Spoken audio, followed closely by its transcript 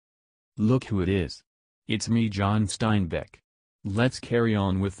Look who it is. It's me, John Steinbeck. Let's carry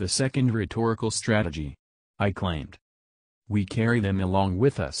on with the second rhetorical strategy. I claimed. We carry them along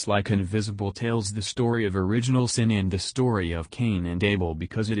with us like invisible tails, the story of original sin and the story of Cain and Abel,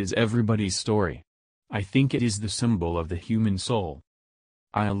 because it is everybody's story. I think it is the symbol of the human soul.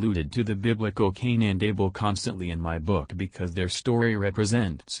 I alluded to the biblical Cain and Abel constantly in my book because their story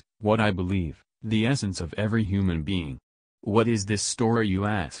represents, what I believe, the essence of every human being. What is this story, you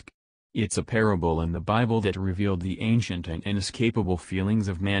ask? It's a parable in the Bible that revealed the ancient and inescapable feelings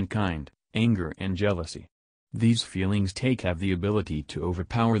of mankind, anger and jealousy. These feelings have the ability to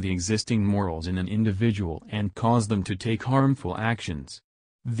overpower the existing morals in an individual and cause them to take harmful actions.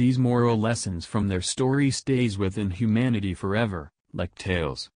 These moral lessons from their story stays within humanity forever, like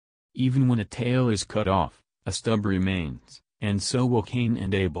tails. Even when a tail is cut off, a stub remains, and so will Cain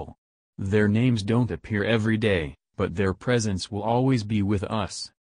and Abel. Their names don't appear every day, but their presence will always be with us.